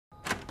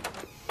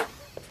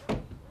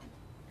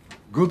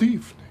Good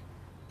evening.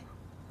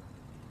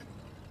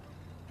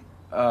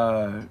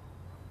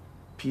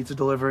 Pizza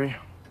delivery?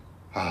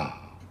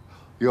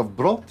 You have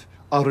brought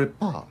a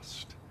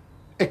repast.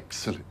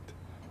 Excellent.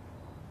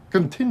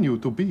 Continue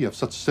to be of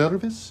such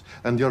service,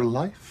 and your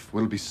life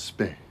will be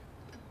spared.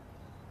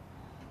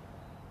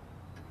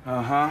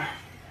 Uh-huh.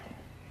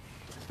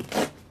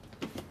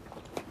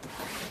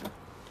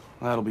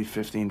 That'll be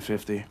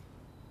 $15.50.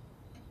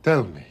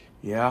 Tell me.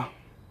 Yeah?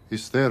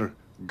 Is there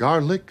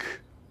garlic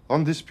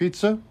on this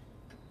pizza?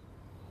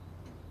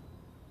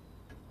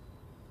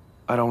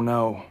 I don't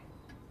know.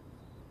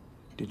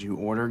 Did you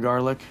order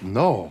garlic?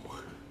 No.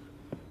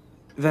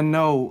 Then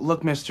no.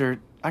 Look, mister,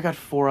 I got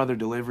 4 other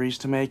deliveries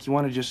to make. You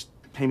want to just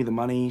pay me the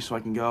money so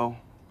I can go?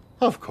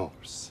 Of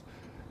course.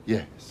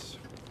 Yes.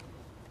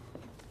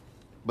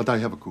 But I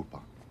have a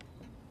coupon.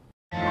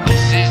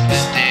 This is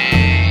the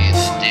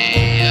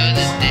day of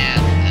the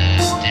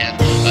death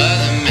of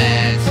the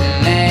man.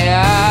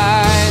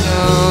 I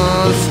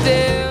know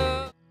still.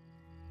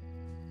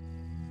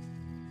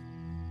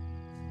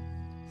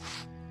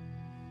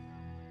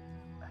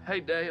 Hey,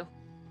 Dale.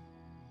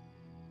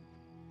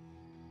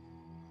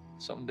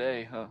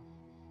 Someday, huh?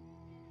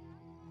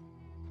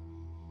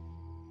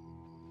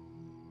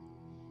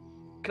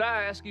 Can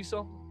I ask you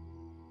something?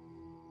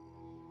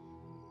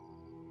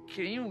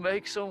 Can you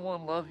make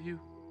someone love you?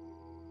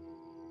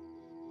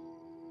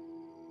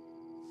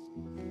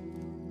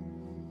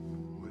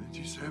 What did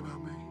you say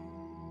about me?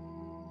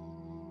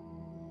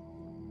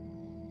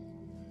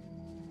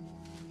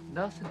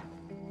 Nothing.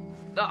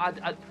 No,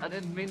 I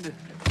didn't mean to.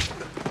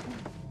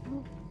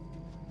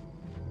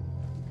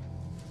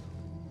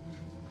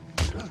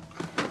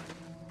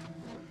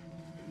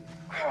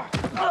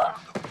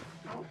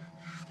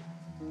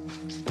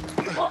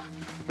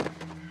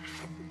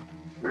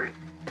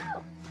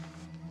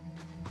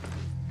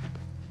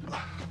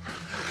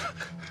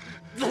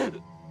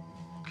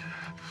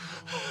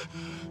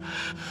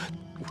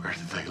 Where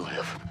do they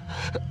live?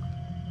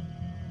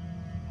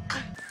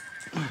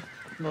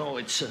 No,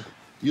 it's,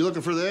 You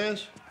looking for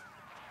this?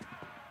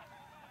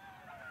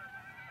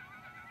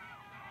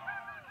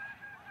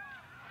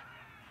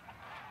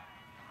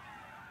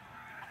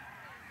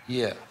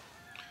 Yeah.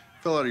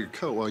 Fell out of your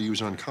coat while you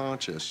was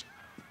unconscious.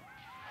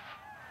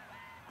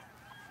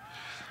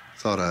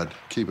 Thought I'd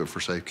keep it for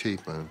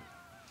safekeeping.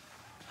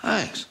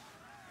 Thanks.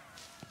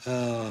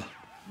 Dale.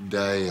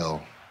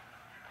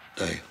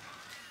 Dale.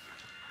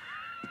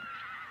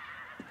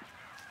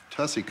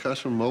 Tussie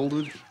custom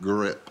molded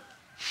grip.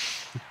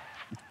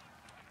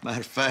 Matter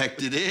of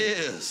fact, it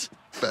is.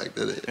 Fact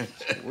that it is.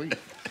 Sweet.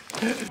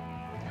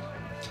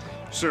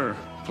 Sir,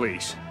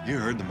 please. You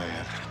heard the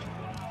man.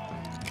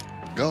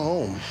 Go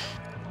home.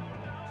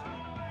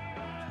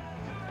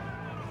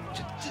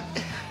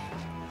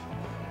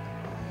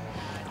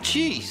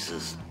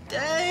 Jesus,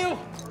 Dale.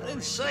 I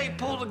didn't say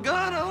pull the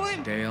gun on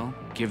him. Dale,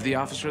 give the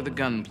officer the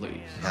gun,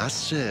 please. I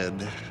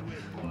said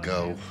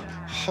go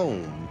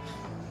home.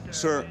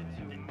 Sir,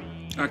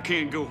 I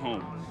can't go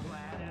home.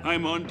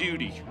 I'm on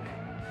duty.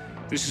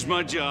 This is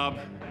my job.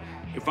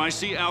 If I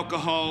see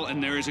alcohol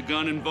and there is a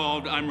gun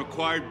involved, I'm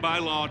required by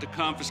law to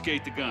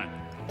confiscate the gun.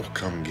 Well,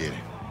 come get it.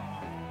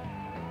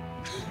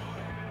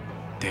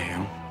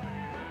 Dale.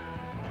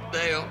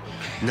 Dale.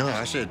 No,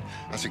 I said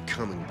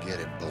come and get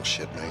it,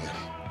 bullshit man.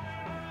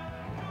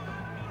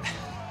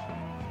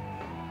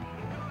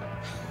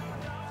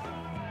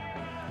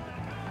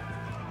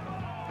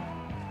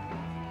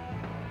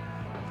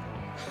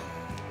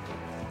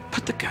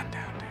 Put the gun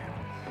down, Dale.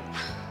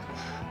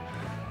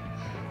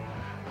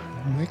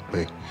 Make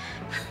me.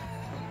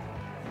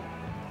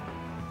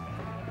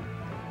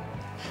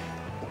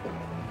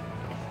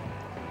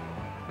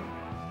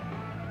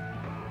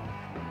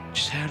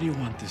 Just how do you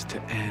want this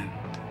to end?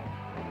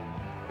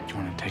 Do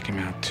you want to take him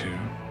out too?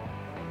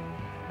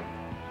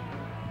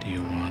 Do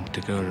you want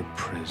to go to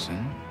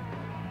prison?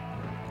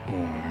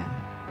 Or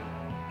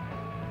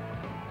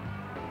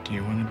do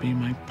you want to be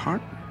my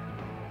partner?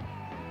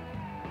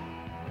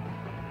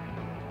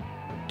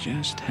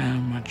 Just how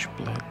much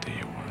blood do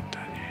you want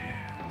on your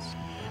hands?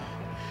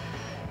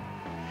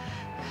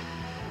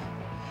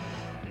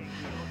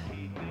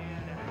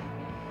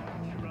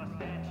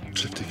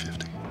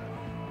 $50-50.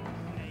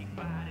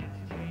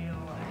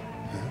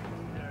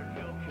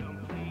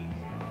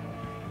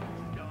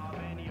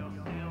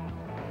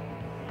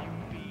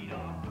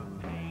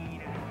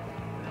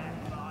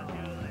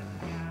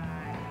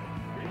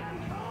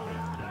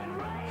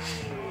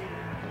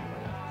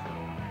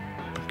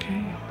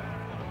 Okay.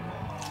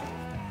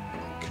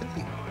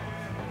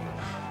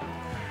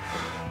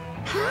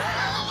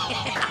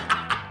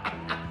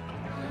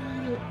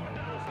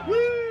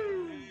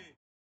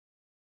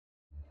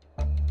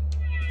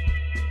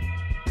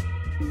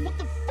 What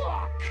the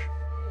fuck?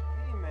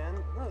 Hey,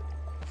 man, look.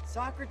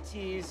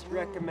 Socrates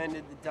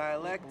recommended the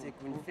dialectic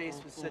when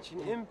faced with such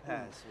an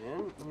impasse,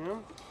 man, you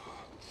know?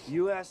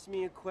 You ask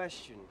me a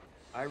question,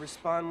 I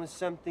respond with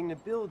something to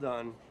build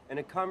on, and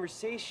a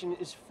conversation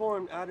is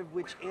formed out of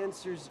which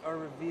answers are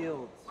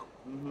revealed.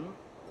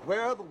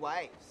 Where are the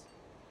wives?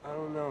 I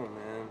don't know,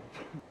 man.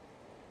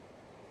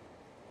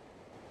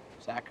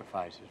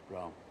 Sacrifices,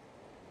 bro.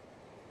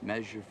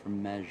 Measure for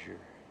measure.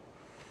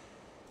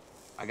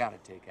 I gotta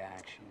take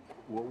action.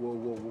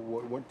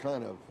 What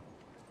kind of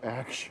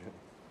action?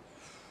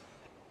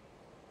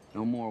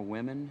 No more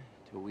women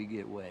till we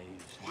get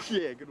waves.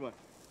 Yeah, good one.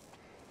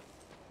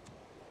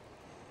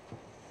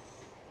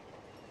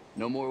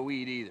 No more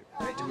weed either.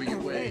 Till we get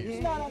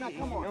waves. No,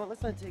 come on. No,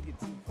 let's not take it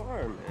too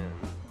far, man.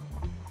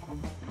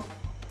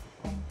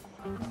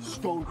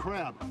 Stone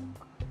crab.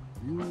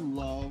 You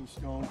love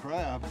stone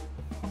crab.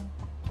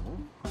 Huh?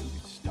 You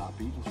can stop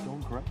eating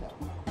stone crab.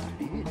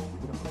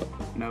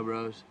 No,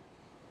 bros.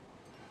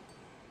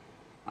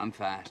 I'm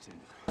fasting.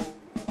 I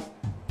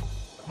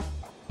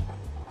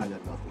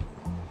got nothing.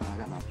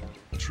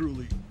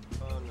 Truly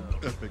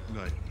epic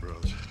night,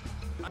 bros.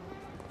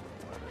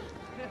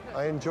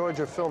 I enjoyed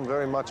your film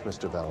very much,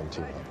 Mr.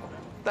 Valentino.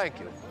 Thank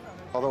you.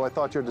 Although I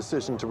thought your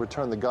decision to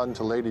return the gun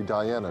to Lady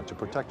Diana to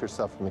protect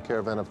herself from the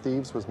caravan of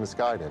thieves was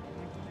misguided,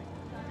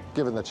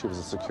 given that she was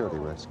a security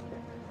risk.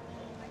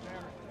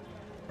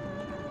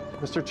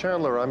 Mr.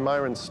 Chandler, I'm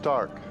Myron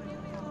Stark.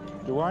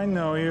 Do I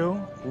know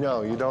you?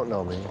 No, you don't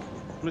know me.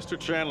 Mr.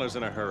 Chandler's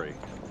in a hurry.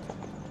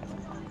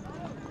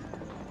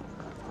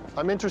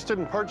 I'm interested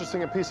in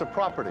purchasing a piece of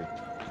property.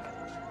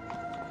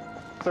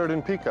 3rd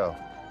and Pico.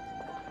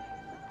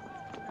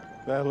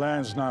 That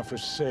land's not for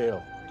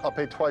sale. I'll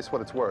pay twice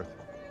what it's worth.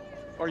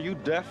 Are you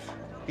deaf?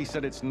 He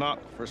said it's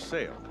not for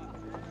sale.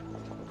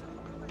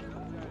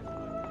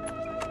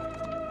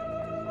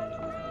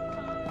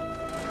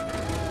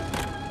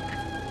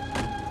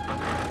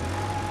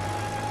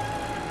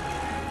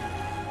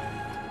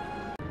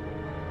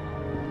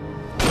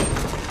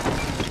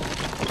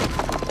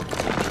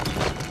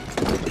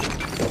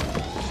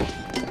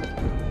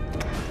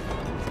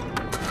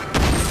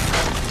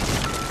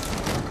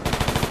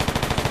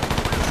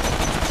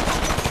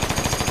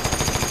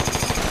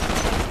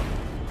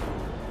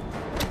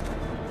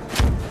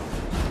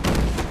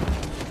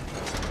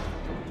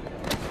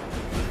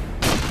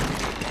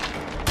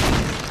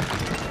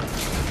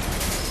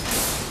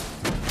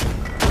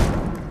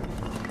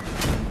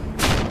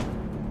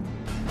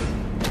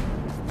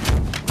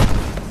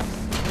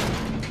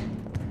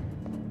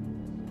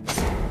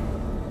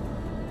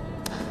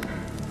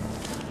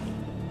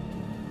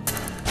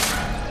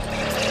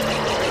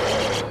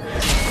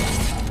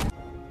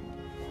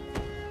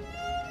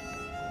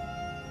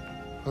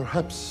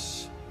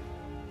 Perhaps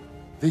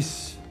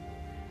this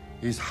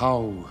is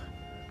how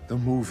the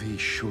movie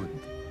should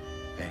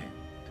end.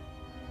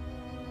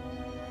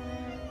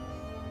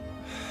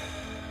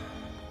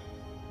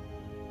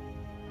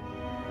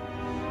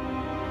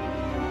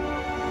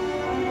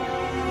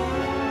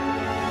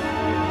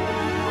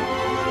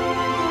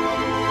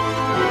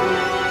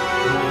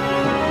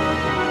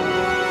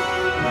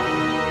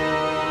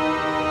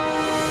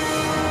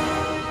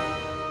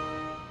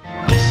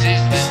 This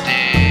is the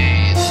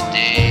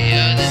day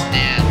of the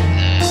death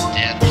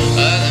of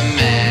the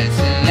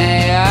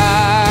matinee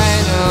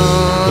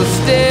idol,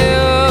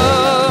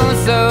 still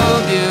so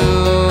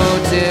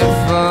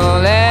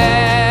beautiful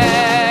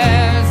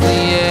as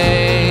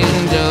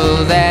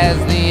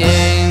the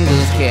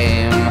angels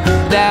came.